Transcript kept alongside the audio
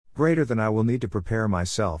Greater than I will need to prepare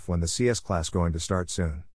myself when the CS class going to start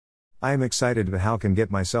soon. I am excited about how can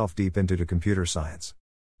get myself deep into the computer science.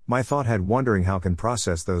 My thought had wondering how can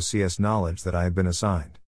process those CS knowledge that I have been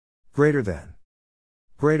assigned. Greater than.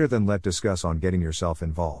 Let discuss on getting yourself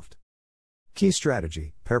involved. Key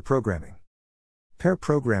strategy, pair programming. Pair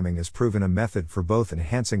programming is proven a method for both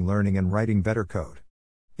enhancing learning and writing better code.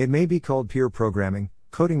 It may be called peer programming,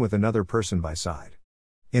 coding with another person by side.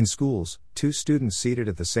 In schools, two students seated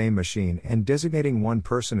at the same machine and designating one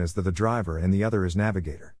person as the driver and the other as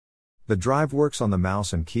navigator. The drive works on the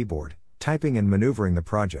mouse and keyboard, typing and maneuvering the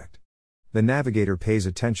project. The navigator pays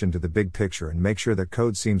attention to the big picture and makes sure that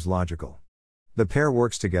code seems logical. The pair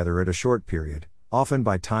works together at a short period, often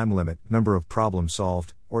by time limit, number of problems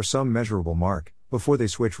solved, or some measurable mark, before they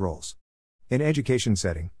switch roles. In education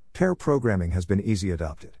setting, pair programming has been easily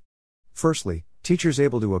adopted. Firstly, teachers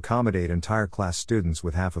able to accommodate entire class students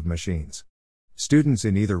with half of machines. Students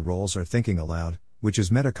in either roles are thinking aloud, which is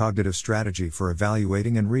metacognitive strategy for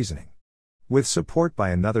evaluating and reasoning. With support by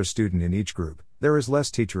another student in each group, there is less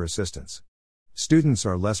teacher assistance. Students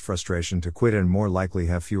are less frustration to quit and more likely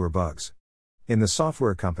have fewer bugs. In the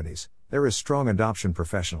software companies, there is strong adoption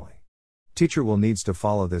professionally. Teacher will needs to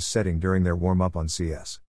follow this setting during their warm-up on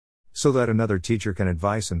CS. So that another teacher can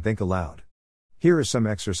advise and think aloud. Here are some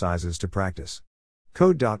exercises to practice.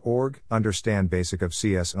 Code.org, understand basic of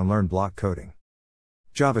CS and learn block coding.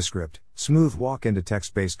 JavaScript, smooth walk into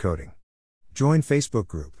text-based coding. Join Facebook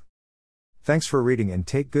group. Thanks for reading and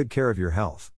take good care of your health.